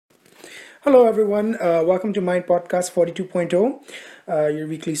Hello, everyone. Welcome to Mind Podcast 42.0, your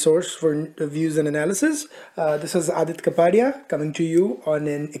weekly source for views and analysis. This is Aadit Kapadia coming to you on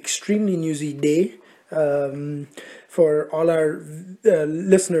an extremely newsy day. For all our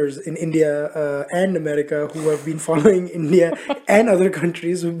listeners in India and America who have been following India and other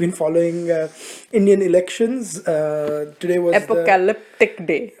countries who've been following Indian elections, today was Apocalyptic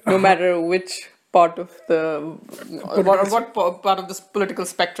day, no matter which part of the part of this political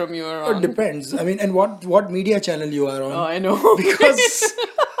spectrum you are It on. depends. I mean, and what media channel you are on? Oh, I know. Because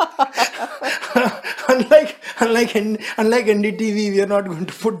unlike NDTV, we are not going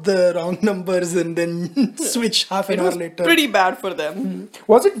to put the wrong numbers and then switch half an It hour was later. pretty bad for them.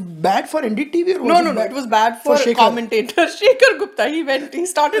 Was it bad for NDTV or was No, it it was bad for Shekhar? commentator Shekhar Gupta. He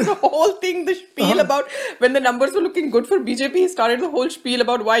started the whole thing, the spiel about when the numbers were looking good for BJP. He started the whole spiel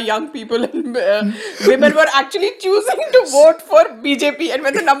about why young people and women were actually choosing to vote for BJP. And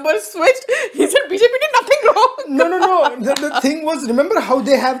when the numbers switched, he said BJP did nothing wrong. No. The thing was, remember how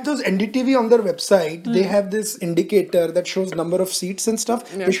they have those NDTV on their website? They have this indicator that shows number of seats and stuff.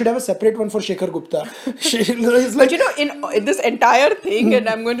 They should have a separate one for Shekhar Gupta. It's like, But in this entire thing, and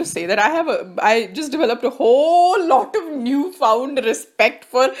I'm going to say that I just developed a whole lot of newfound respect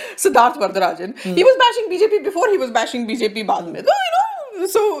for Siddharth Vardarajan. He was bashing BJP before he was bashing BJP baad mein.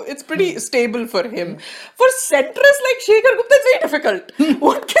 So it's pretty stable for him. For centrists like Shekhar Gupta, it's very difficult.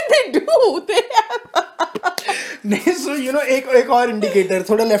 What can they do? They have नहीं so एक और indicator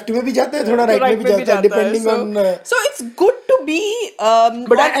थोड़ा left में भी जाता है थोड़ा right में भी जाता है depending on So it's good to be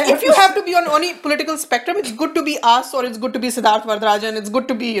if you have to be on any political spectrum, it's good to be us or it's good to be Siddharth Vardarajan, it's good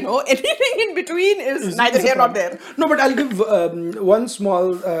to be anything in between is neither here nor there. No, but I'll give one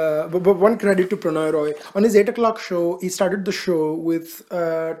credit to Pranay Roy. On his 8 o'clock show, he started the show with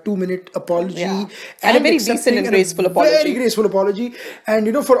a 2-minute apology. Yeah. And a very decent and graceful apology. Very graceful apology.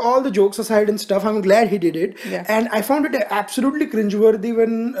 And for all the jokes aside and stuff, I'm glad he did it. Yeah. And I found it absolutely cringeworthy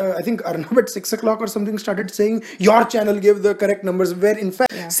when I think Arnab at 6 o'clock or something started saying, your channel gave the correct numbers, where in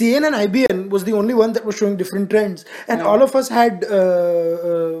fact, CN and IBN was the only one that was showing different trends. And all of us had,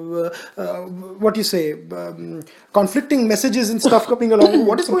 conflicting messages and stuff coming along.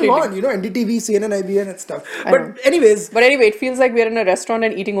 What is going on? NDTV, CNN, IBN and stuff. But anyway, it feels like we're in a restaurant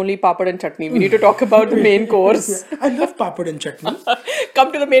and eating only papad and chutney. We need to talk about the main course. I love papad and chutney.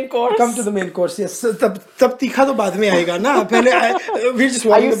 Come to the main course. Come to the main course, yes. तब तीखा तो बाद में आएगा ना. पहले we're just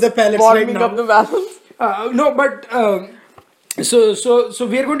warming up the palates right now. Up the balance? No, but so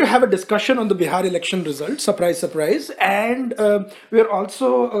we are going to have a discussion on the Bihar election results. Surprise, surprise. And we are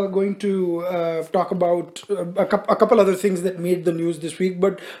also going to talk about a couple other things that made the news this week.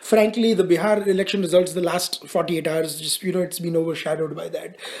 But frankly, the Bihar election results, the last 48 hours, just it's been overshadowed by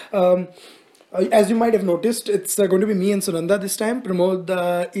that. As you might have noticed, it's going to be me and Sunanda this time. Pramod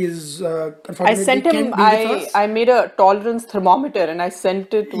is unfortunately I sent him. I made a tolerance thermometer and I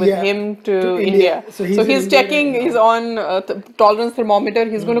sent it with him to India. So he's checking. He's on tolerance thermometer.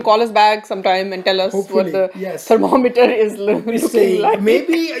 He's going to call us back sometime and tell us what the thermometer is looking like.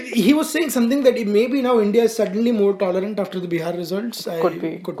 Maybe he was saying something that maybe now India is suddenly more tolerant after the Bihar results.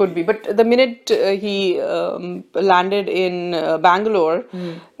 Could be. But the minute he landed in Bangalore,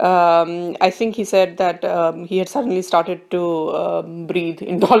 I think he said that he had suddenly started to breathe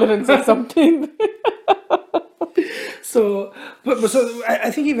intolerance or something. So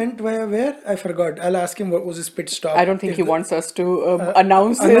I think he went via where? I forgot. I'll ask him what was his pit stop. I don't think he wants us to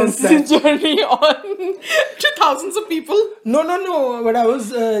announce his journey on to thousands of people. No. But I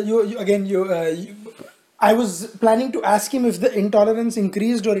was I was planning to ask him if the intolerance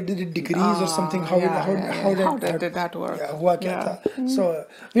increased or did it decrease or something. How did that work? Yeah, hua kya tha? So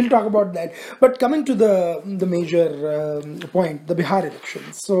we'll talk about that. But coming to the major point, the Bihar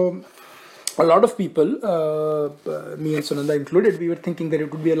elections. So a lot of people, me and Sunanda included, we were thinking that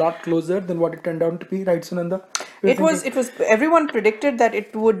it would be a lot closer than what it turned out to be, right, Sunanda? It was. Everyone predicted that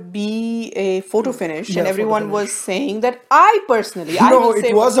it would be a photo finish, and everyone was saying that. I personally,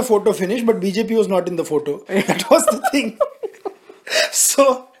 it was a photo finish, but BJP was not in the photo. That was the thing.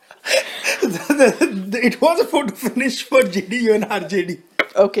 So it was a photo finish for JDU and RJD.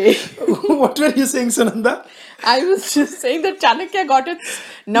 Okay. What were you saying, Sunanda? I was just saying that Chanakya got its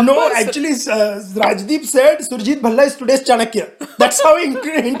numbers. No, actually, Rajdeep said Surjit Bhalla is today's Chanakya. That's how he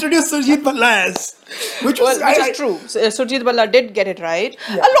introduced Surjit Bhalla as. Which is true. Surjit Bhalla did get it right.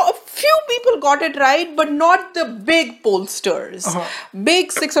 Yeah. A few people got it right, but not the big pollsters.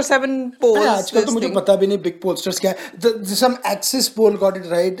 Big 6 or 7 polls. आजकल तो मुझे पता भी नहीं big pollsters क्या है. Some Axis poll got it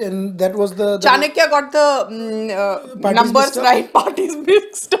right, and that was the Chanakya got the numbers right, parties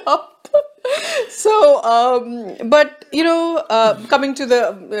mixed up. So, but coming to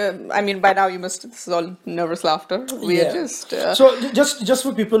the, I mean, by now you must, this is all nervous laughter. We are just. So just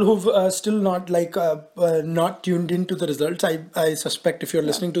for people who've still not not tuned into the results, I suspect if you're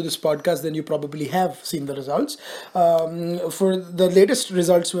listening to this podcast, then you probably have seen the results. For the latest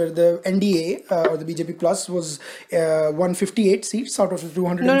results, where the NDA or the BJP Plus was 158 seats out of the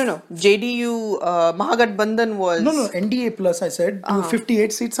 200. No. JDU Mahagathbandhan was. No, NDA Plus, I said,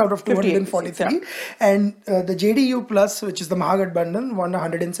 58 seats out of 243. Seats, And the JDU Plus, which is the Mahagathbandhan, won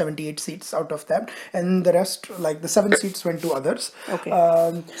 178 seats out of that. And the rest, like the 7 seats, went to others. Okay.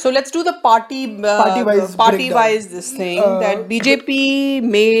 So let's do the party-wise this thing. That BJP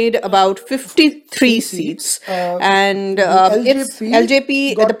made about 53 seats. And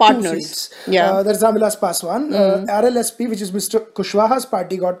LJP, the partners. Yeah. That's Ramvilas Paswan. RLSP, which is Mr. Kushwaha's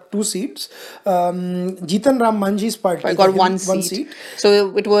party, got 2 seats. Jitan Ram Manji's party got one seat.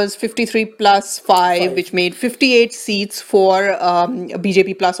 So it was 53 plus 5, which made 58 seats for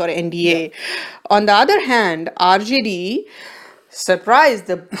BJP Plus or NDA. On the other hand, RJD, surprise,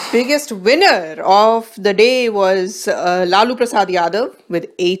 the biggest winner of the day was Lalu Prasad Yadav with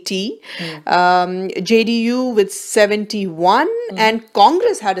 80, JDU with 71, and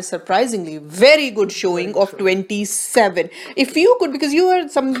Congress had a surprisingly very good showing of 27. If you could, because you are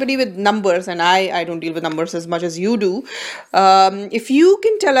somebody with numbers and I don't deal with numbers as much as you do, if you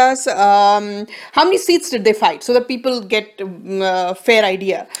can tell us how many seats did they fight so that people get a fair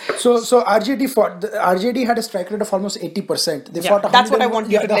idea. So RJD had a strike rate of almost 80%. They fought that's what I want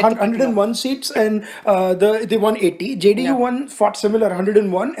you to let 101 seats, and they won 80. JDU fought similar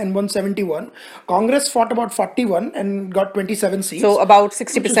 101 and won 71. Congress fought about 41 and got 27 seats. So about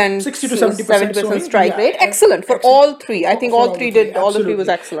 60%, 60 to 70% strike rate. Excellent for all three. I think all three was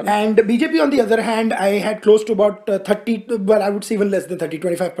excellent. And BJP, on the other hand, I had close to about 30. Well, I would say even less than 30,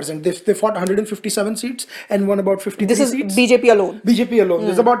 25%. They fought 157 seats and won about 53 seats. This is BJP alone. BJP alone.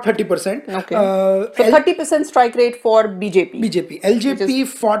 There's about 30%. Okay. So 30% strike rate for BJP. LJP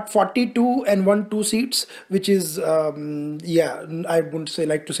fought 42 and won 2 seats, which is I wouldn't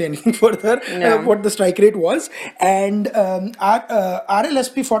like to say anything further what the strike rate was. And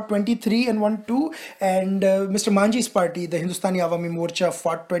RLSP fought 23 and won 2, and Mr. Manji's party, the Hindustani Awami Morcha,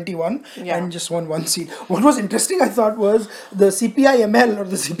 fought 21 and just won 1 seat. What was interesting, I thought, was the CPI-ML or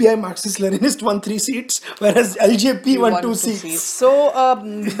the CPI Marxist-Leninist won 3 seats, whereas LJP won 2 seats. So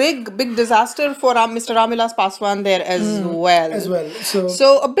big disaster for Mr. Ramvilas Paswan there as well.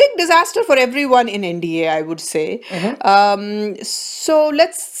 So a big disaster for everyone in NDA, I would say. So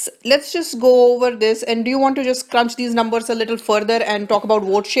let's just go over this. And do you want to just crunch these numbers a little further and talk about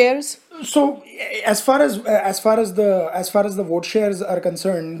vote shares? So as far as the vote shares are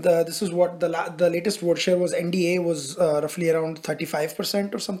concerned, this is what the latest vote share was. NDA was roughly around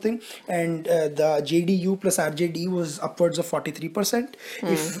 35% or something, and the JDU plus RJD was upwards of 43%,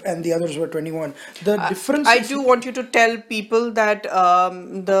 and the others were 21. The difference. I do want you to tell people that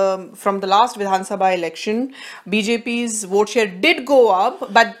from the last Vidhan Sabha election, BJP's vote share did go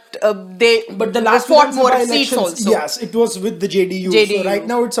up, but the last fought more seats also. Yes, it was with the JDU. So right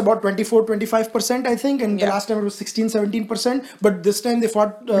now it's about 24-25%, I think, and the last time it was 16-17%. But this time they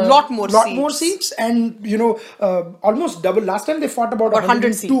fought lot more seats, and almost double. Last time they fought about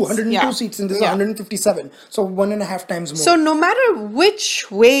 102 seats, and this is 157. So 1.5 times more. So no matter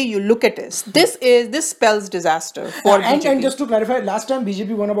which way you look at this spells disaster for BJP. And just to clarify, last time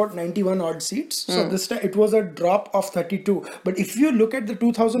BJP won about 91 odd seats. So this time it was a drop of 32. But if you look at the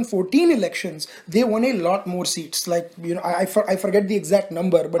 2014 elections, they won a lot more seats. Like, I forget the exact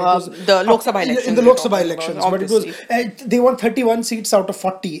number, but it was the Lok Sabha elections. In the Lok Sabha elections, but it was they won 31 seats out of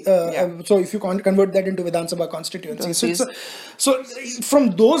 40. So if you convert that into Vidhan Sabha constituency, so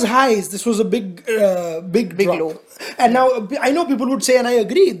from those highs, this was a big drop. Low. And now I know people would say, and I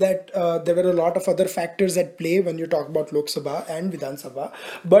agree, that there were a lot of other factors at play when you talk about Lok Sabha and Vidhan Sabha,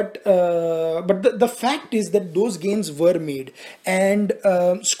 but the fact is that those gains were made, and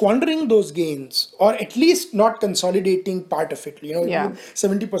squandering those gains, or at least not consolidating part of it,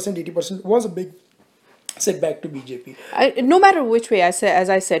 70%, 80% was a big setback to BJP. No matter which way, as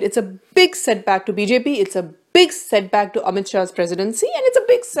I said, it's a big setback to BJP, it's a big setback to Amit Shah's presidency, and it's a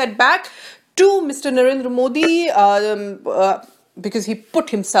big setback to Mr. Narendra Modi, because he put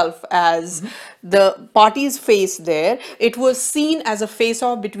himself as the party's face there. It was seen as a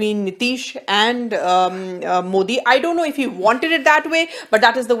face-off between Nitish and Modi. I don't know if he wanted it that way, but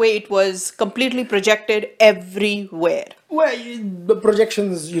that is the way it was completely projected everywhere. Well, the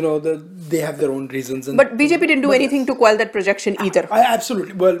projections, they have their own reasons. But BJP didn't do anything to quell that projection either.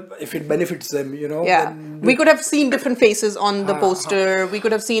 Absolutely. Well, if it benefits them, Yeah, then we could have seen different faces on the poster. We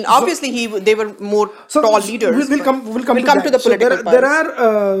could have seen. Obviously, they were more tall leaders. We'll come to the So political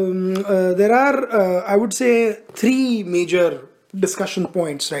there are I would say three major discussion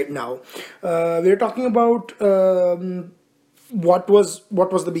points right now. We're talking about what was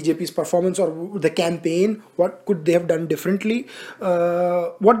the BJP's performance or the campaign. What could they have done differently?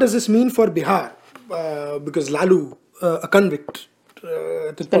 What does this mean for Bihar? Because Lalu, a convicted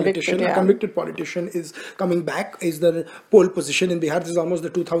politician, is coming back. Is the pole position in Bihar? This is almost the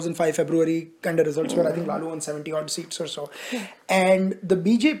 2005 February kind of results where I think Lalu won 70 odd seats or so. And the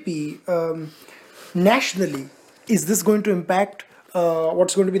BJP nationally, is this going to impact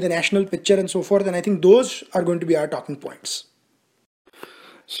what's going to be the national picture and so forth? And I think those are going to be our talking points.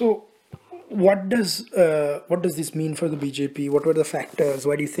 So, what does this mean for the BJP? What were the factors?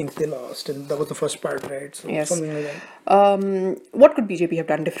 Why do you think they lost? And that was the first part, right? So Yes. something like that. What could BJP have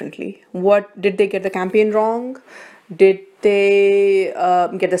done differently? What did they get the campaign wrong? Did they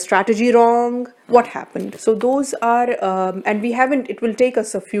get the strategy wrong? What happened? So those are, and we haven't. It will take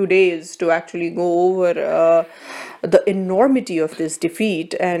us a few days to actually go over the enormity of this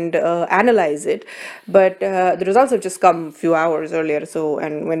defeat and analyze it. But the results have just come a few hours earlier. So,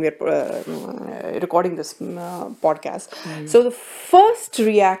 and when we're recording this podcast, so the first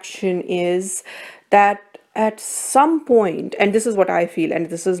reaction is that at some point, and this is what I feel, and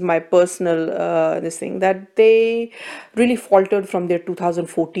this is my personal this thing, that they really faltered from their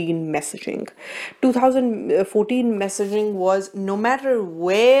 2014 messaging. 2014 messaging was, no matter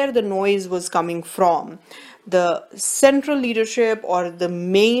where the noise was coming from, the central leadership or the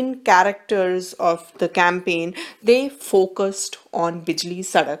main characters of the campaign, they focused on Bijli,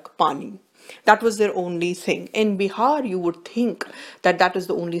 Sadak, Pani. That was their only thing. In Bihar, you would think that that is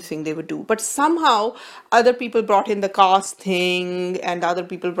the only thing they would do. But somehow, other people brought in the caste thing, and other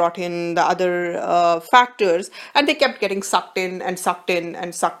people brought in the other factors, and they kept getting sucked in and sucked in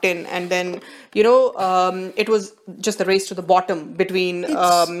and sucked in. And then, it was just the race to the bottom between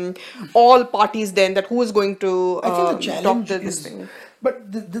all parties then, that who is going to I think the challenge talk this is, thing.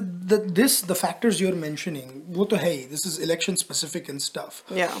 but the factors you're mentioning, wo to hai, this is election specific and stuff.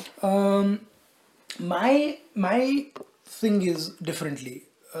 Yeah. My thing is differently,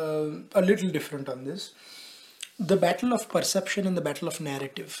 a little different on this. The battle of perception and the battle of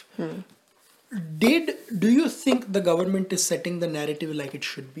narrative. Do you think the government is setting the narrative like it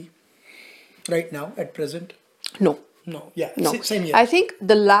should be right now at present? No. No. Yeah. No. Same here. I think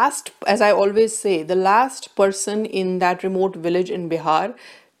the last, as I always say, the last person in that remote village in Bihar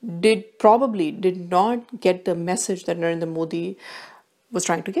did not get the message that Narendra Modi was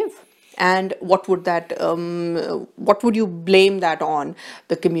trying to give. And what would you blame that on?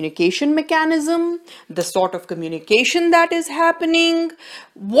 The communication mechanism, the sort of communication that is happening.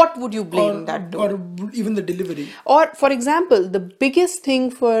 What would you blame that to? Or even the delivery. Or, for example, the biggest thing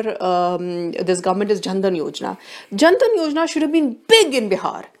for this government is Jan Dhan Yojana. Jan Dhan Yojana should have been big in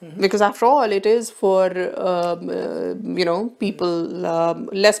Bihar, because after all, it is for people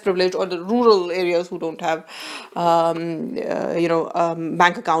less privileged, or the rural areas who don't have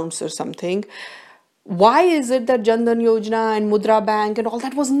bank accounts or something. Why is it that Jan Dhan Yojana and Mudra Bank and all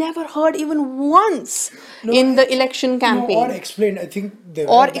that was never heard even once in the election campaign? Or explained. I think there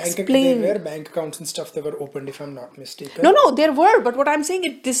were bank accounts and stuff that were opened, if I'm not mistaken. No, there were. But what I'm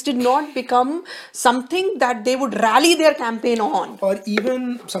saying, this did not become something that they would rally their campaign on. Or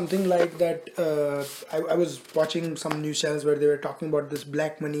even something like that. I was watching some news channels where they were talking about this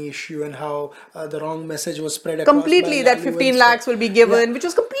black money issue and how the wrong message was spread across. Completely, that 15 lakhs will be given, which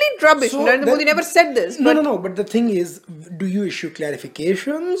was complete rubbish. So Narendra Modi never said this. No. But the thing is, do you issue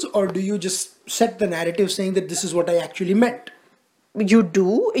clarifications, or do you just set the narrative saying that this is what I actually meant? You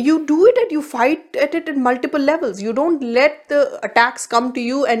do it, and you fight at it at multiple levels. You don't let the attacks come to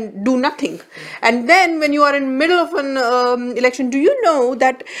you and do nothing. And then when you are in middle of an election, do you know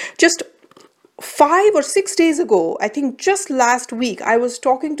that just 5 or 6 days ago, I think just last week, I was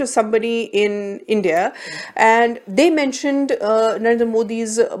talking to somebody in India, and they mentioned Narendra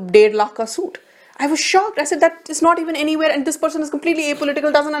Modi's 1.5 lakh ka suit. I was shocked. I said, that is not even anywhere, and this person is completely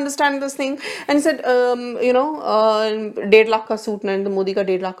apolitical, doesn't understand this thing. And he said, 1.5 lakh ka suit, Narendra Modi ka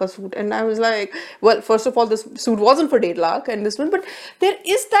 1.5 lakh ka suit. And I was like, well, first of all, this suit wasn't for 1.5 lakh, and this one, but there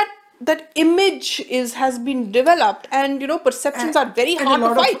is that image has been developed, and perceptions are very hard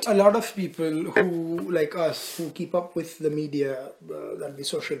to fight. A lot of people who, like us, who keep up with the media, that'll be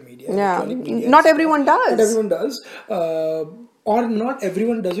social media, electronic media. Not everyone does. Not everyone does. और not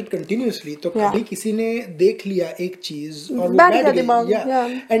everyone does it continuously. तो Yeah. कभी किसी ने देख लिया एक चीज और वो बैठ बैठ गया गई. दिमाग, Yeah.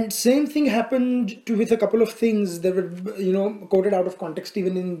 yeah. And same thing happened with a couple of things that were, quoted out of context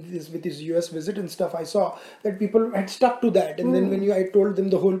even with his US visit and stuff. I saw that people had stuck to that, and then when I told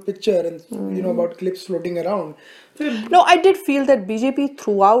them the whole picture and about clips floating around. No, I did feel that BJP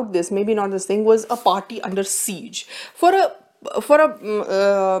throughout this, maybe not this thing, was a party under siege. For a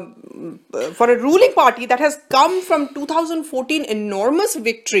ruling party that has come from 2014 enormous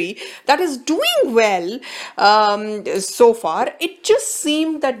victory, that is doing well so far, it just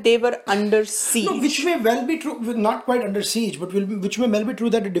seemed that they were under siege. No, which may well be true, not quite under siege, but which may well be true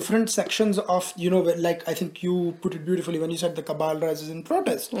that the different sections of, like I think you put it beautifully when you said the cabal rises in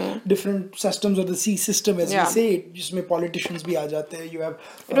protest. Different systems of the C system, as we say it, जिसमें politicians भी आ जाते हैं. You have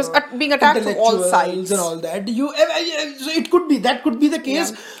it was being attacked from all sides and all that. So it could be the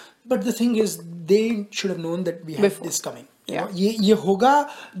case, but the thing is, they should have known that we had this coming. ये होगा.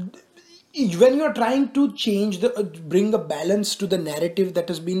 When you are trying to bring a balance to the narrative that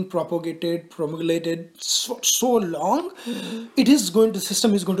has been promulgated so long, the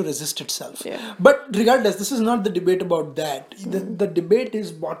system is going to resist itself. But regardless, this is not the debate about that. The debate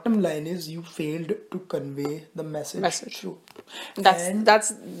is, bottom line is, you failed to convey the message through.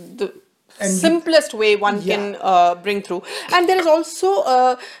 That's the simplest way one can bring through. And there is also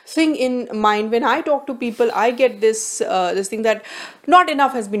a thing in mind, when I talk to people, I get this thing that not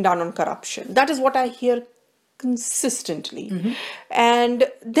enough has been done on corruption. That is what I hear consistently. And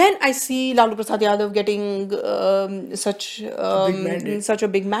then I see Lalu Prasad Yadav getting such a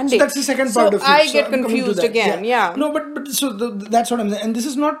big mandate. So that's the second part of it. I get confused again. No, but so that's what I'm saying. And this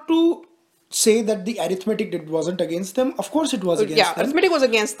is not to say that the arithmetic wasn't against them. Of course it was against them. Arithmetic was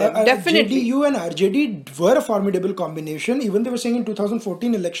against them, definitely. JDU and RJD were a formidable combination. Even they were saying in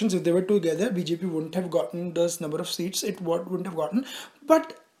 2014 elections, if they were together, BJP wouldn't have gotten this number of seats. It wouldn't have gotten.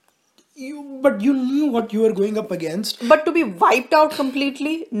 But you knew what you were going up against. But to be wiped out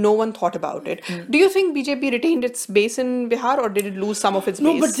completely, no one thought about it. Do you think BJP retained its base in Bihar, or did it lose some of its base?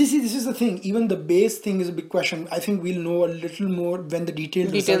 No, but this is the thing. Even the base thing is a big question. I think we'll know a little more when the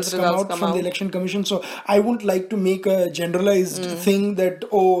detailed results come out from the Election Commission. So I wouldn't like to make a generalized thing that,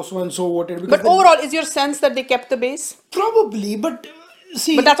 so and so voted. But overall, is your sense that they kept the base? Probably, but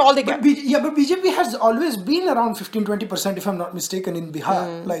see, but that's all they get. But BJP has always been around 15-20%, if I'm not mistaken, in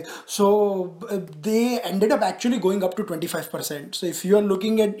Bihar. So they ended up actually going up to 25%. So if you are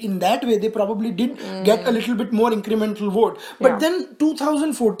looking at in that way, they probably did get a little bit more incremental vote. But then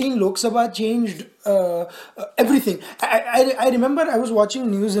 2014 Lok Sabha changed everything. I remember I was watching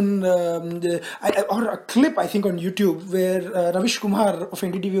news or a clip, I think, on YouTube where Ravish Kumar of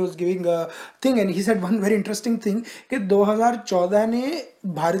NDTV was giving a thing, and he said one very interesting thing that 2014 ने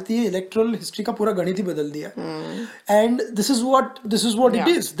भारतीय erectile history का पूरा गणित ही बदल दिया. And this is what it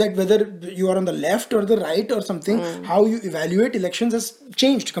is, that whether you are on the left or the right or something, how you evaluate elections has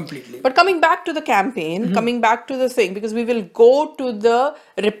changed completely. But coming back to the campaign, coming back to the thing, because we will go to the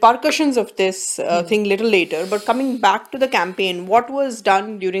repercussions of this thing little later, but coming back to the campaign, what was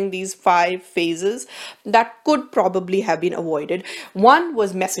done during these 5 phases that could probably have been avoided? One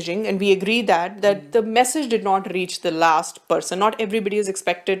was messaging, and we agree that the message did not reach the last person. Not everybody is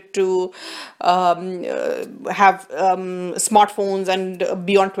expected to have smartphones and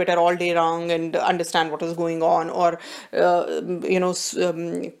be on Twitter all day long and understand what is going on, or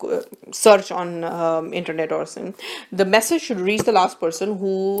search on internet or something. The message should reach the last person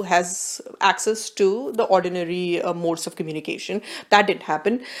who has access to the ordinary modes of communication. That didn't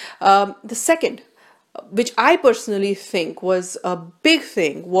happen. The second, which I personally think was a big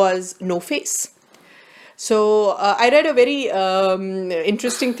thing, was no face. So I read a very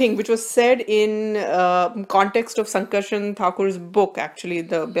interesting thing which was said in context of Sankarshan Thakur's book, actually,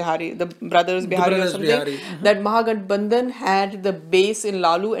 the brothers Bihari or something, that Mahagathbandhan had the base in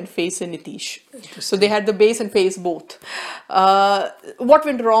Lalu and face in Nitish. So they had the base and face both. What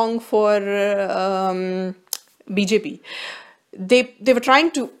went wrong for BJP? They were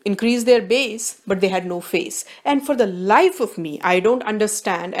trying to increase their base, but they had no face. And for the life of me, I don't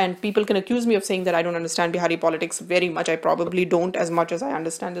understand, and people can accuse me of saying that I don't understand Bihari politics very much. I probably don't as much as I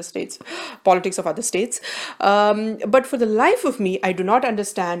understand the politics of other states. But for the life of me, I do not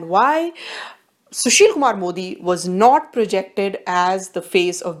understand why Sushil Kumar Modi was not projected as the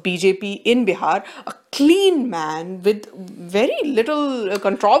face of BJP in Bihar, a clean man with very little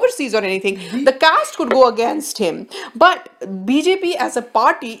controversies or anything. The caste could go against him, but BJP as a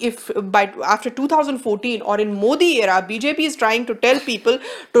party, if after 2014 or in Modi era, BJP is trying to tell people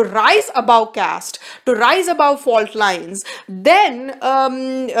to rise above caste, to rise above fault lines, then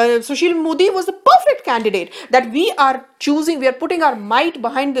Sushil Modi was the perfect candidate. That we are putting our might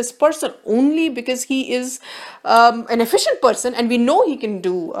behind this person only because he is an efficient person and we know he can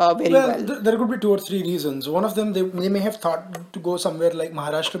do very well. There could be 2 or 3 reasons. One of them, they may have thought to go somewhere like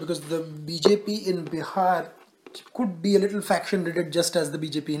Maharashtra because the BJP in Bihar could be a little faction-ridden, just as the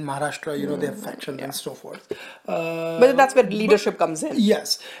BJP in Maharashtra, they have factions and so forth. But that's where leadership comes in.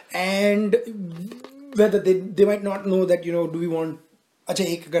 Yes, and whether they might not know that, do we want, अच्छा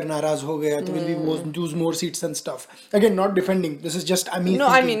एक अगर नाराज हो गया तो will we choose more seats and stuff. Again, not defending. This is just नहीं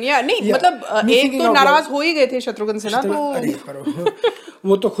मतलब एक तो नाराज हो ही गए थे शत्रुघ्न सिन्हा तो अरे करो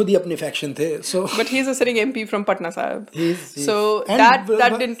वो तो खुद ही अपने faction थे. So but he is a sitting MP from Patna Sahib. So that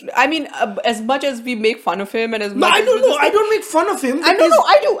didn't. I mean, as much as we make fun of him and as much. I don't make fun of him.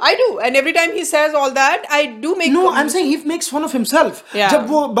 I do. And every time he says all that, I do make. No, I'm saying he makes fun of himself. जब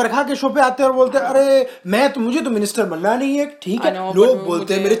वो बरखा के show पे आते हैं और बोलते हैं अरे मुझे तो मिनिस्टर बनना नहीं है, ठीक है, लोग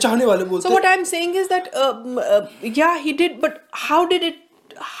बोलते हैं, मेरे चाहने वाले बोलते हैं. So what I'm saying is that yeah, he did, but how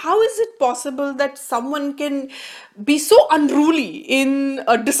is it possible that someone can be so unruly in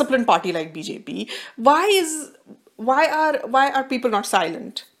a disciplined party like BJP? Why are people not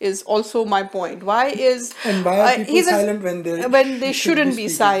silent is also my point. Why are people silent when they shouldn't be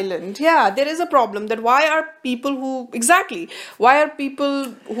silent? Yeah, there is a problem that why are people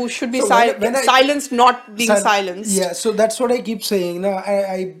who should be silenced not being silenced? Yeah, so that's what I keep saying. Now,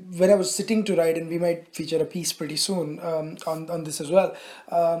 when I was sitting to write, and we might feature a piece pretty soon on this as well,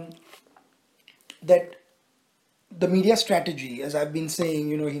 that the media strategy, as I've been saying,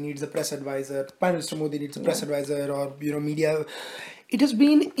 he needs a press advisor. Prime Minister Modi needs a press advisor, or media. It has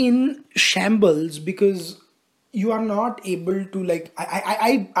been in shambles because you are not able to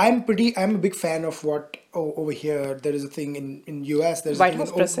I'm a big fan of what over here there is a thing in US. There's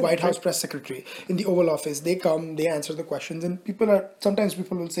White House press secretary in the Oval Office. They come, they answer the questions, and sometimes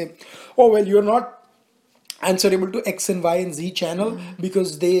people will say, oh well, you're not answerable to X and Y and Z channel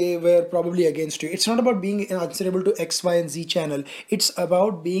because they were probably against you. It's not about being answerable to X, Y and Z channel. It's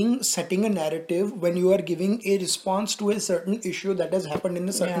about setting a narrative when you are giving a response to a certain issue that has happened in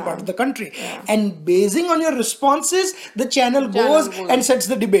a certain part of the country. And basing on your responses, the channel goes and sets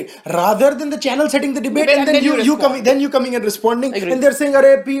the debate. Rather than the channel setting the debate and then you coming and responding. Agreed. And they're saying,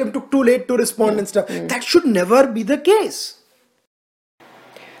 "Arey, PM took too late to respond and stuff." That should never be the case.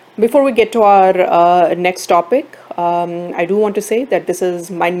 Before we get to our next topic, I do want to say that this is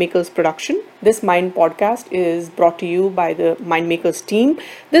Mindmakers production. This Mind podcast is brought to you by the Mindmakers team.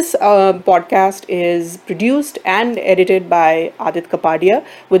 This podcast is produced and edited by Aadit Kapadia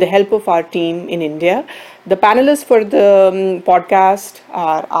with the help of our team in India. The panelists for the podcast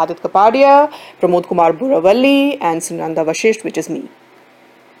are Aadit Kapadia, Pramod Kumar Buravalli, and Sunanda Vashisht, which is me.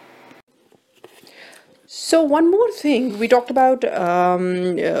 So one more thing, we talked about the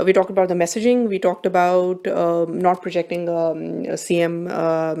messaging. We talked about not projecting a CM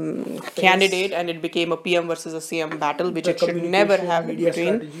candidate, and it became a PM versus a CM battle, which it should never have in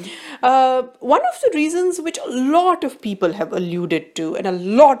between. One of the reasons which a lot of people have alluded to,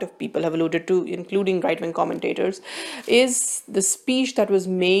 including right-wing commentators, is the speech that was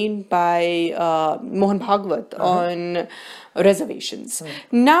made by Mohan Bhagwat on reservations.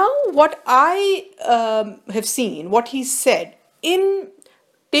 Now, what I have seen, what he said, in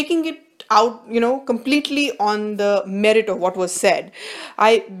taking it out, completely on the merit of what was said,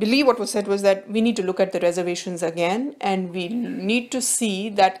 I believe what was said was that we need to look at the reservations again, and we need to see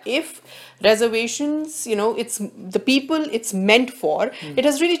that if reservations, it's the people it's meant for, it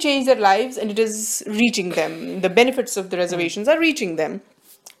has really changed their lives and it is reaching them. The benefits of the reservations are reaching them.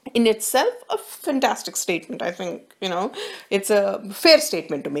 In itself, a fantastic statement. I think, it's a fair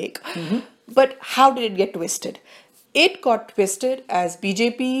statement to make. But how did it get twisted? It got twisted as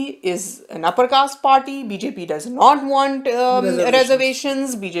BJP is an upper caste party. BJP does not want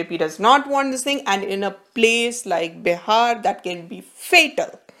reservations. BJP does not want this thing. And in a place like Bihar, that can be fatal.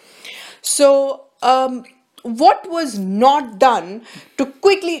 So, what was not done to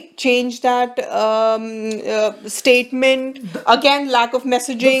quickly change that statement? Again, lack of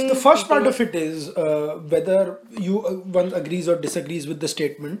messaging. The first part of it is whether one agrees or disagrees with the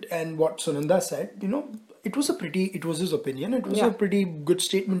statement, and what Sunanda said, it was his opinion. It was a pretty good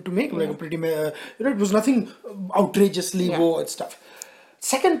statement to make, it was nothing outrageously low and stuff.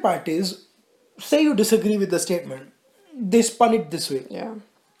 Second part is, say you disagree with the statement, they spun it this way.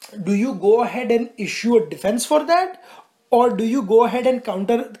 do you go ahead and issue a defense for that, or do you go ahead and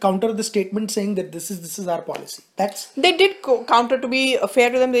counter the statement saying that this is our policy? That's They did counter, to be fair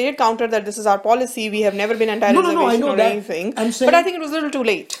to them, they did counter that this is our policy. We have never been no, I anti-reservation know or that. anything. I'm saying, But I think it was a little too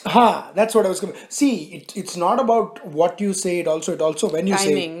late. that's what I was going to see. It's not about what you say. It also when you say it.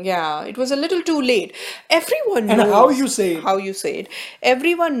 Timing, yeah, it was a little too late. Everyone And knows how you say it. how you say it.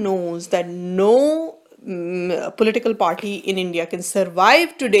 Everyone knows that no political party in India can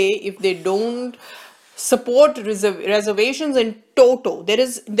survive today if they don't support reservations in toto. There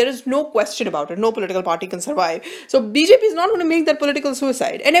is no question about it. No political party can survive. So BJP is not going to make that political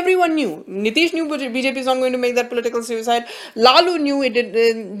suicide, and everyone knew. Nitish knew BJP is not going to make that political suicide. Lalu knew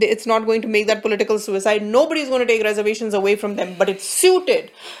it's not going to make that political suicide. Nobody is going to take reservations away from them, but it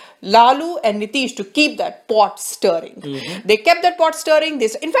suited Lalu and Nitish to keep that pot stirring. They kept that pot stirring.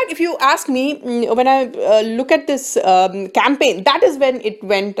 In fact, if you ask me, when I look at this campaign, that is when it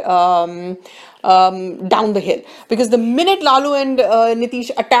went down the hill. Because the minute Lalu and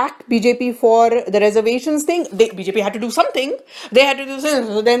Nitish attacked BJP for the reservations thing, BJP had to do something. They had to do something.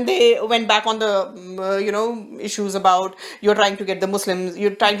 So then they went back on the issues about you're trying to get the Muslims,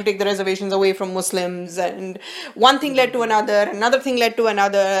 you're trying to take the reservations away from Muslims, and one thing led to another thing led to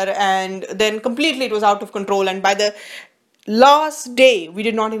another, and then completely it was out of control. And by the last day, we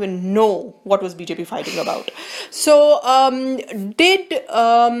did not even know what was BJP fighting about. So, did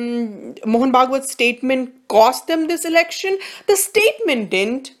Mohan Bhagwat's statement cost them this election? The statement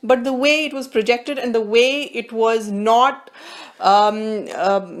didn't, but the way it was projected and the way it was not, you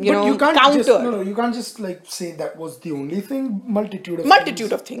can't countered. You can't just like say that was the only thing. Multitude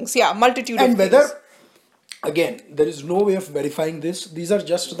of things, yeah, multitude and of whether things. Again, there is no way of verifying this. These are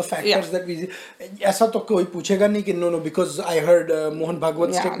just the factors Yeah. that we. ऐसा तो कोई पूछेगा नहीं कि no, because I heard Mohan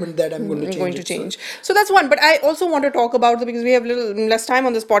Bhagwat's statement that I'm going to change. So that's one. But I also want to talk about because we have little less time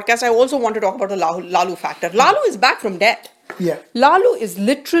on this podcast. I also want to talk about the Lalu factor. Lalu is back from death. Yeah. Lalu is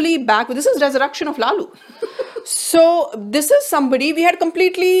literally back. This is resurrection of Lalu. So this is somebody we had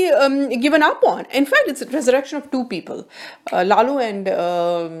completely given up on. In fact, it's a resurrection of two people, Lalu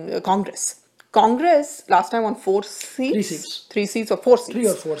and Congress. Congress last time won 4 seats. 3 seats or 4 seats. 3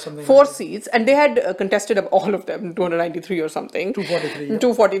 or 4 something. 4 seats, and they had contested all of them, 293 or something. 243. Yeah.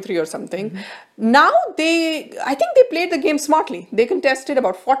 243 or something. Now I think they played the game smartly. They contested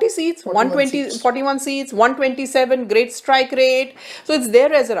about 40 seats, 41 seats, 127, great strike rate. So it's their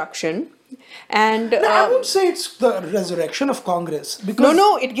resurrection. And I would say it's the resurrection of Congress because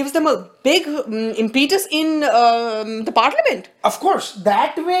no, it gives them a big impetus in the parliament. Of course,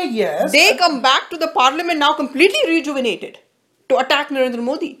 that way, yes. They come back to the parliament now completely rejuvenated to attack Narendra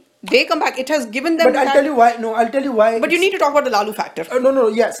Modi. They come back. It has given them. But I'll tell you why. No, I'll tell you why. But you need to talk about the Lalu factor. No,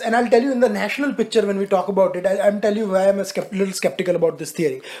 yes, and I'll tell you in the national picture when we talk about it. I'm tell you why I'm a little skeptical about this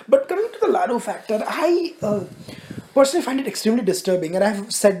theory. But coming to the Lalu factor, I personally find it extremely disturbing, and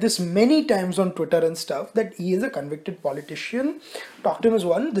I've said this many times on Twitter and stuff that he is a convicted politician. Talk to him as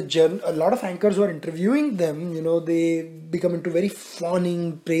one. A lot of anchors who are interviewing them, they become into very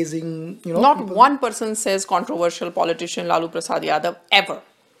fawning, praising. Not people. one person says controversial politician Lalu Prasad Yadav ever.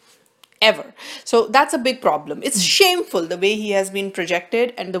 So that's a big problem. It's shameful the way he has been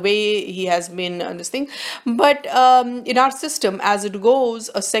projected and the way he has been this thing. But in our system, as it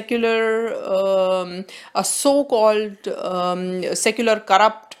goes, a so-called secular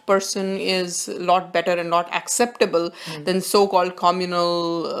corrupt person is a lot better and not acceptable than so-called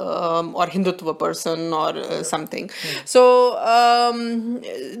communal or Hindutva person or something. So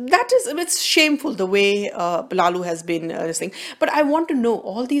it's shameful the way Lalu has been this thing. But I want to know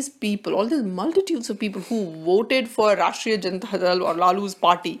all these multitudes of people who voted for Rashtriya Janata Dal or Lalu's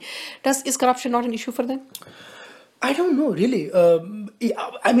party. Is corruption not an issue for them? I don't know really.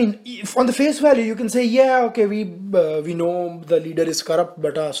 I mean, if on the face value, you can say, yeah, okay, we know the leader is corrupt,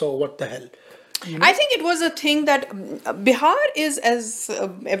 but so what the hell? I think it was a thing that Bihar is, as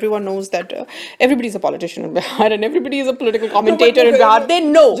everyone knows, that everybody is a politician in Bihar and everybody is a political commentator in Bihar. They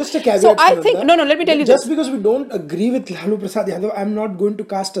know. Just a caveat. So I think, let me tell you just because we don't agree with Lalu Prasad Yadav, I'm not going to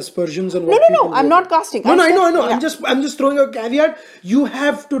cast aspersions on what No, I'm not casting. No, I know. Yeah. I'm just throwing a caveat. You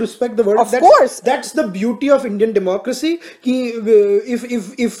have to respect the word. Of course. That's the beauty of Indian democracy.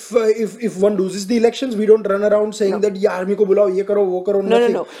 If one loses the elections, we don't run around saying that, "Yeah, army ko bulao, ye karo, wo karo."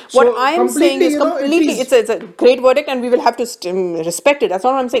 No. What I am saying is is completely, it's a great verdict and we will have to respect it. That's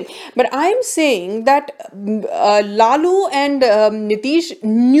not what I'm saying. But I'm saying that Lalu and Nitish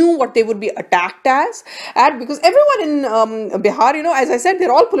knew what they would be attacked because everyone in Bihar, as I said,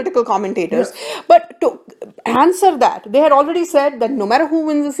 they're all political commentators. Yes. But to answer that, they had already said that no matter who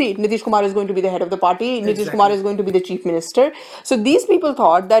wins the seat, Nitish Kumar is going to be the head of the party. Nitish Kumar is going to be the chief minister. So these people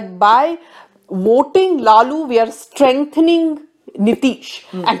thought that by voting Lalu, we are strengthening Nitish,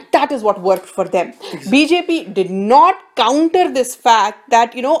 and that is what worked for them. BJP did not counter this fact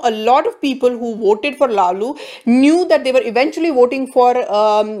that a lot of people who voted for Lalu knew that they were eventually voting for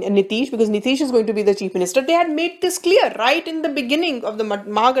Nitish because Nitish is going to be the chief minister. They had made this clear right in the beginning of the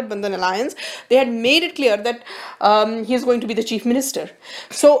Mahagathbandhan alliance. They had made it clear that he is going to be the chief minister.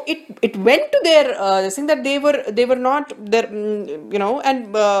 So it went to their thing that they were not there,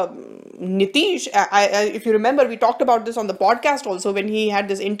 and. Nitish, if you remember, we talked about this on the podcast also when he had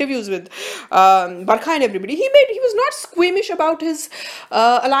these interviews with Barkha and everybody. He was not squeamish about his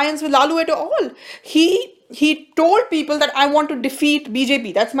alliance with Lalu at all. He told people that I want to defeat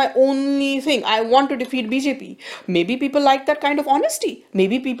BJP. That's my only thing. I want to defeat BJP. Maybe people like that kind of honesty.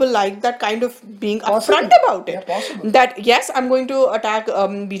 Maybe people like that kind of being upfront about it. Yeah, possible. That yes, I'm going to attack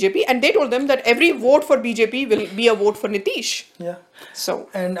BJP, and they told them that every vote for BJP will be a vote for Nitish. Yeah. So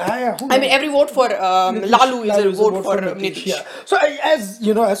and every vote for Lalu is a vote for Nitish. Yeah. So as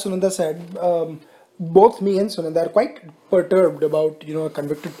Sunanda said, both me and Sunanda are quite perturbed about a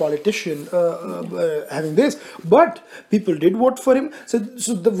convicted politician having this, but people did vote for him. So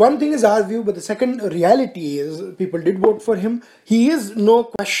the one thing is our view, but the second reality is people did vote for him. He is no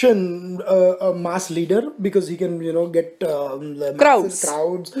question a mass leader because he can get crowds.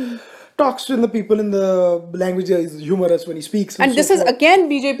 Talks to the people in the language is humorous when he speaks. And this is again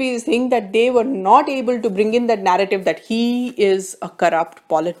BJP's thing that they were not able to bring in that narrative that he is a corrupt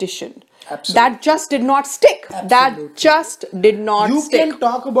politician. Absolutely. That just did not stick. Absolutely. That just did not stick. You can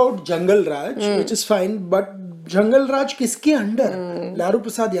talk about Jungle Raj, which is fine, but Jungle Raj kiske under? Lalu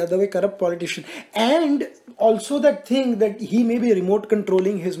Prasad Yadav, a corrupt politician. And also that thing that he may be remote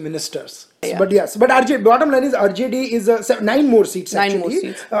controlling his ministers. Yeah. But yes, but bottom line is RJD is 9 more seats actually. 9 more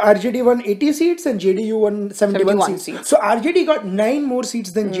seats. RJD won 80 seats and JDU won 71 seats. So RJD got 9 more seats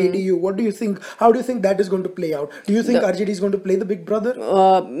than JDU. What do you think? How do you think that is going to play out? Do you think RJD is going to play the big brother?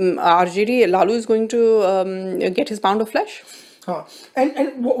 RJD, Lalu is going to get his pound of flesh.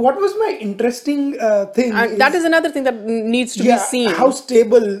 And what was my interesting thing? And that is another thing that needs to be seen. How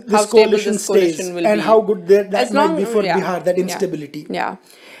stable this coalition stays will and be. How good that might be for Bihar, that instability. Yeah.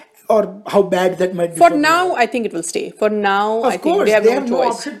 Or how bad that might be. For now, I think it will stay. For now, I think they have no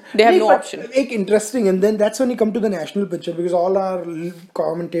choice. They have no option. Interesting, and then that's when you come to the national picture because all our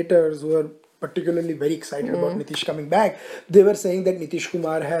commentators were particularly very excited about Nitish coming back. They were saying that Nitish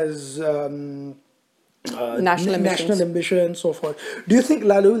Kumar has national ambition and so forth. Do you think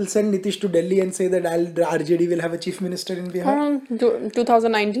Lalu will send Nitish to Delhi and say that RJD will have a chief minister in Bihar?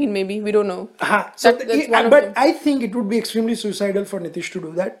 2019 maybe, we don't know. But I think it would be extremely suicidal for Nitish to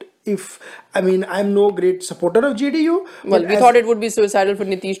do that. I'm no great supporter of JDU. Well, we thought it would be suicidal for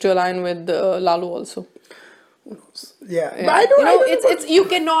Nitish to align with Lalu also. Yeah. But I don't you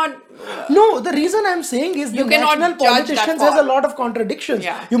cannot. No, the reason I'm saying is the national politicians has a lot of contradictions.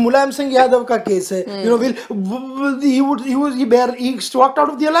 Yeah. You Mulayam Singh Yadav ka case hai. He walked out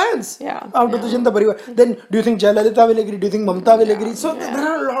of the alliance. Yeah. Out of the Janata Parivar. Then do you think Jayalalitha will agree? Do you think Mamata will agree? So there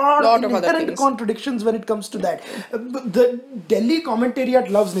are a lot of inherent contradictions when it comes to that. The Delhi commentariat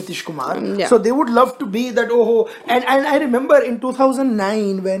loves Nitish Kumar. So they would love to be that and I remember in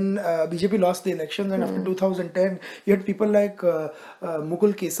 2009 when BJP lost the elections and after 2010 you had people like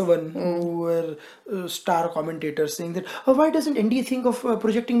Mukul Kesavan who were star commentators saying that why doesn't NDA think of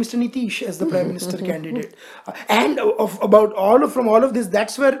projecting Mr. Nitish as the Prime Minister candidate? And from all of this,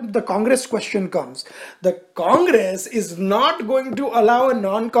 that's where the Congress question comes. The Congress is not going to allow a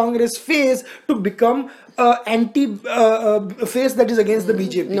non-Congress face to become face that is against the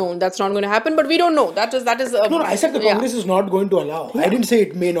BJP. No, that's not going to happen, but we don't know. That is no, I said the Congress is not going to allow. I didn't say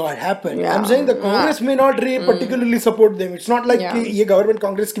it may not happen. I'm saying the Congress may not particularly support them. It's not like ye government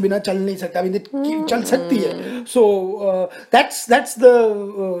Congress ke bina chal nahi sakta. I mean, it chal sakti hai. So that's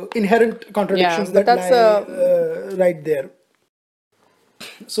the inherent contradictions that lie right there.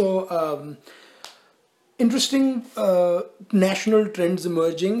 So interesting national trends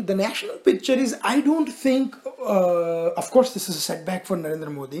emerging. The national picture is, I don't think, of course this is a setback for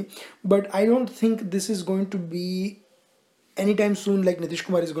Narendra Modi, but I don't think this is going to be anytime soon, like Nitish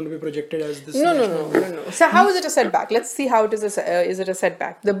Kumar is going to be projected as this No, no, national. no. So how is it a setback? Let's see how it is. Is it a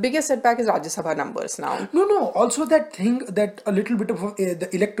setback? The biggest setback is Rajya Sabha numbers now. No. Also, that thing that a little bit of the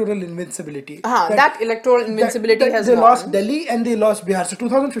electoral invincibility. That electoral invincibility has they gone. lost Delhi and they lost Bihar. So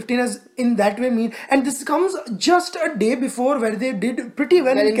 2015 has in that way mean, and this comes just a day before where they did pretty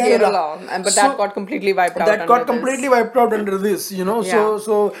well in Kerala. But that got completely wiped out. That got completely wiped out under this, you know. Yeah.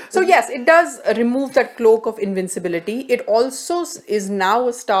 So yes, it does remove that cloak of invincibility. It also is now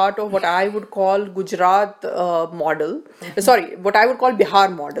a start of what I would call Gujarat model. Sorry, what I would call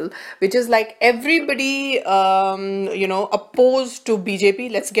Bihar model, which is like everybody, opposed to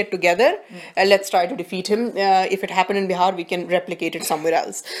BJP. Let's get together and let's try to defeat him. If it happened in Bihar, we can replicate it somewhere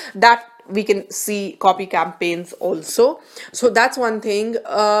else. That we can see copy campaigns also. So that's one thing.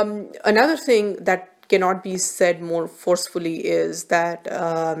 Another thing that cannot be said more forcefully is that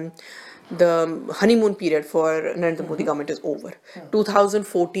the honeymoon period for Narendra Modi government is over.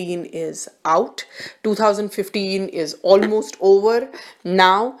 2014 is out. 2015 is almost over.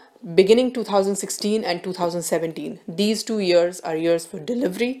 Now, beginning 2016 and 2017, these 2 years are years for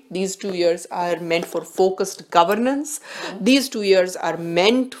delivery. These 2 years are meant for focused governance. These 2 years are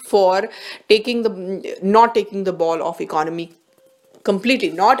meant for not taking the ball off economy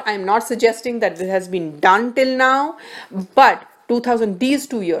completely. I'm not suggesting that this has been done till now, but these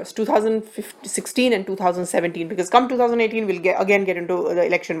 2 years, 2016 and 2017, because come 2018 we'll again get into the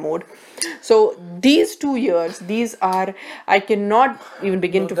election mode. So these 2 years, I cannot even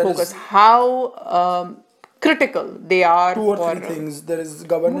begin to focus how critical they are. 2 or 3 things. There is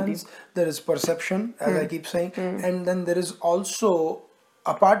governance, there is perception, as I keep saying, and then there is also,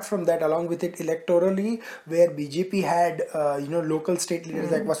 apart from that, along with it, electorally, where BJP had local state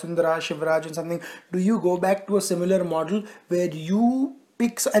leaders like Vasundhara, Shivraj and something. Do you go back to a similar model where you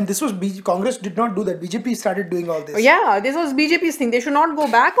pick, and this was Congress did not do that. BJP started doing all this. Yeah, this was BJP's thing. They should not go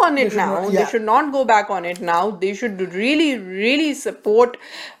back on it now. They should not go back on it now. They should really, really support,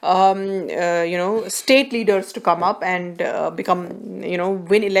 state leaders to come up and become,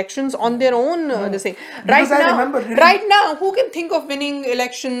 win elections on their own. Right now, who can think of winning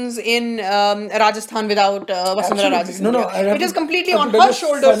elections in Rajasthan without Vasundhara Rajasthan? Which is completely on her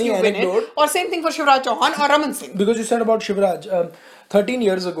shoulders you win it. Or same thing for Shivraj Chauhan or Raman Singh. Because you said about Shivraj. 13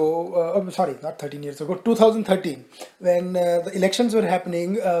 years ago, not 13 years ago, 2013, when the elections were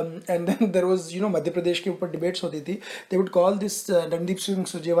happening, and then there was, Madhya Pradesh ke upar debates hoti thi, they would call this Randeep Singh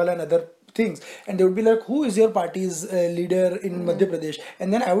Surjewala and other things, and they would be like, who is your party's leader in Madhya Pradesh?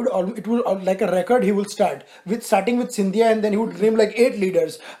 And then it would like a record he will starting with Scindia, and then he would name like 8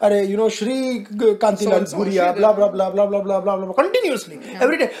 leaders. Shri Kantilal Bhuria, blah blah blah blah blah blah blah blah, continuously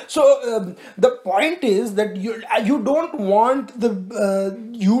every day. So the point is that you don't want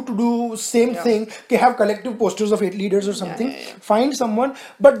you to do same thing. Have collective posters of 8 leaders or something. Find someone,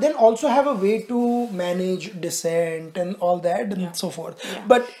 but then also have a way to manage dissent and all that and so forth.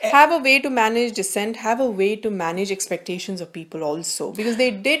 But have a way to manage dissent, have a way to manage expectations of people also, because they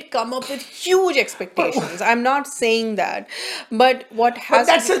did come up with huge expectations. I'm not saying that, but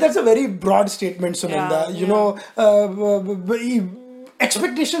that's a very broad statement, Sunanda.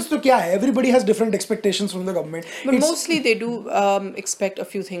 Expectations to kya hai? Everybody has different expectations from the government. But mostly they do expect a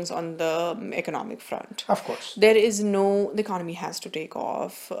few things on the economic front. Of course. The economy has to take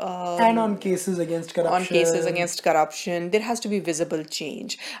off. And on cases against corruption. There has to be visible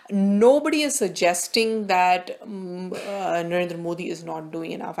change. Nobody is suggesting that Narendra Modi is not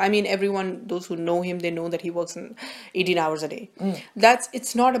doing enough. I mean, those who know him, they know that he works 18 hours a day.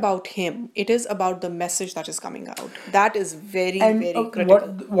 It's not about him. It is about the message that is coming out. That is very, very critical.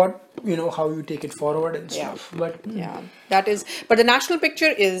 What how you take it forward and stuff. But but the national picture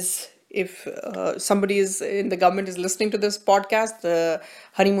is, if somebody is in the government is listening to this podcast, the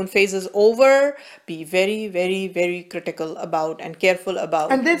honeymoon phase is over. Be very, very, very critical about and careful about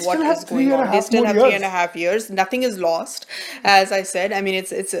what is going on. They still have 3.5 years. Nothing is lost, as I said. I mean,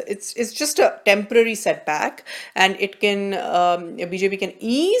 it's just a temporary setback, and it can BJP can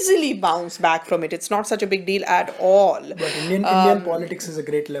easily bounce back from it. It's not such a big deal at all. But Indian politics is a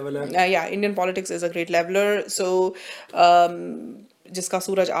great leveler. Indian politics is a great leveler. So. जिसका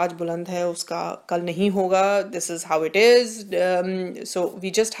सूरज आज बुलंद है उसका कल नहीं होगा. This is how it is. So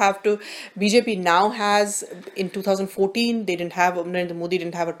we just have to. BJP now has, in 2014 Narendra Modi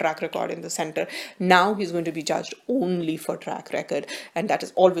didn't have a track record in the center. Now he's going to be judged only for track record, and that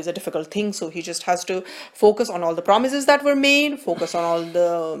is always a difficult thing. So he just has to focus on all the promises that were made, focus on all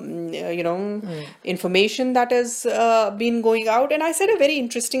the information that has been going out. And I said a very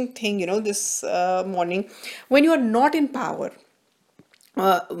interesting thing this morning. When you are not in power,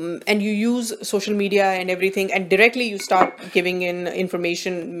 and you use social media and everything, and directly you start giving in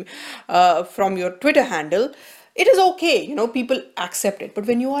information from your Twitter handle, it is okay, people accept it. But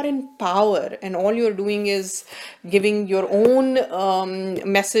when you are in power and all you're doing is giving your own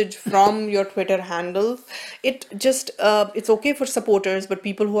message from your Twitter handle, it just it's okay for supporters, but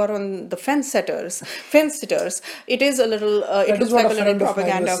people who are on the fence sitters, it is a little it That looks is what like a a little friend of mine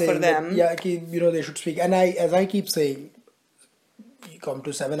propaganda was for saying. That, them. yeah, they should speak. And as I keep saying, you come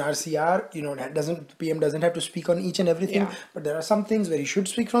to 7 RCR, that doesn't PM doesn't have to speak on each and everything, Yeah. but there are some things where he should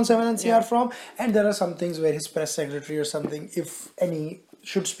speak from 7 RCR Yeah. from, and there are some things where his press secretary or something, if any,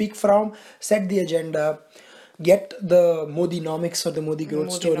 should speak from, set the agenda, get the Modi-nomics or the Modi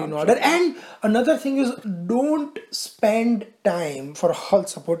growth story in Modi-nomics, order. yeah. And another thing is, don't spend time for all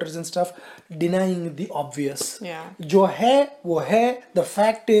supporters and stuff denying the obvious. Yeah. Jo hai, wo hai. The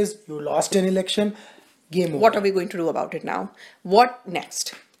fact is, you lost an election. Game over. What are we going to do about it now? What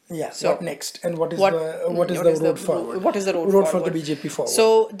next? Yeah. So what next? And what is what the road forward? What is the road for the forward? BJP forward?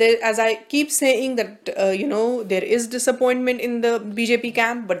 So there, as I keep saying that there is disappointment in the BJP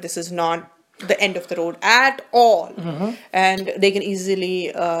camp, but this is not the end of the road at all, and they can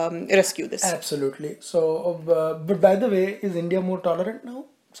easily rescue this. Absolutely. So, but by the way, is India more tolerant now?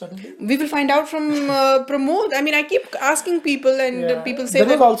 Suddenly? We will find out from Pramod. I mean, I keep asking people, and people say there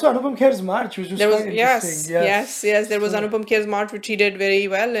that was also Anupam Kher's march, which was there was quite yes, interesting. yes. There was Anupam Kher's march, which he did very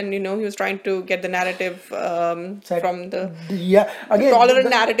well, and he was trying to get the narrative from the again tolerant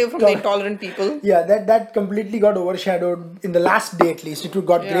narrative from the intolerant people. Yeah, that completely got overshadowed in the last day at least. It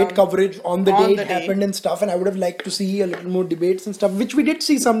got great coverage on the day it happened and stuff, and I would have liked to see a little more debates and stuff, which we did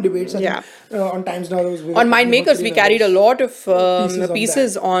see some debates. I think, on Times Now there was on Mindmakers, we carried a lot of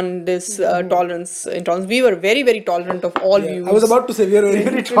pieces on this intolerance. We were very, very tolerant of all views. I was about to say we are very,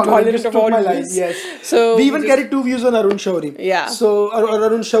 very tolerant of all views. Yes. So we even carried 2 views on Arun Shauri. Yeah. So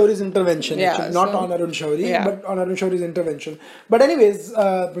Arun Shauri's intervention. Yeah, actually, not on Arun Shauri, yeah. but on Arun Shauri's intervention. But anyways,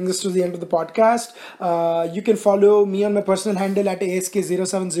 brings us to the end of the podcast. You can follow me on my personal handle at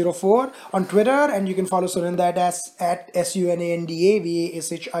ASK0704 on Twitter, and you can follow Sunanda at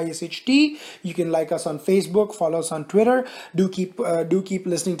SUNANDAVASHISHT. You can like us on Facebook, follow us on Twitter. Do keep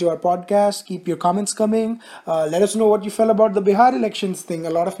listening to our podcast. Keep your comments coming. Let us know what you felt about the Bihar elections thing. A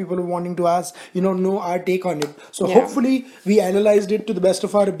lot of people are wanting to ask, know our take on it. So hopefully we analyzed it to the best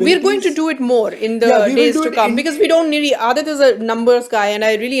of our abilities. We're going to do it more in the days to come, because we don't really. Aadit is a numbers guy, and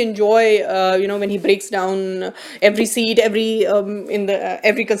I really enjoy when he breaks down every seat, every in the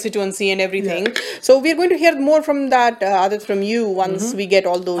every constituency and everything. Yeah. So we're going to hear more from that, Aadit, from you once we get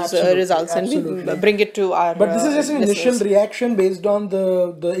all those results and we bring it to our. But this is just an initial reaction based on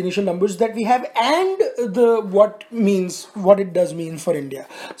the initial numbers that we have and what it does mean for India.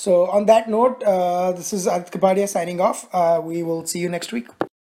 So on that note, this is Aadit Kapadia signing off. We will see you next week.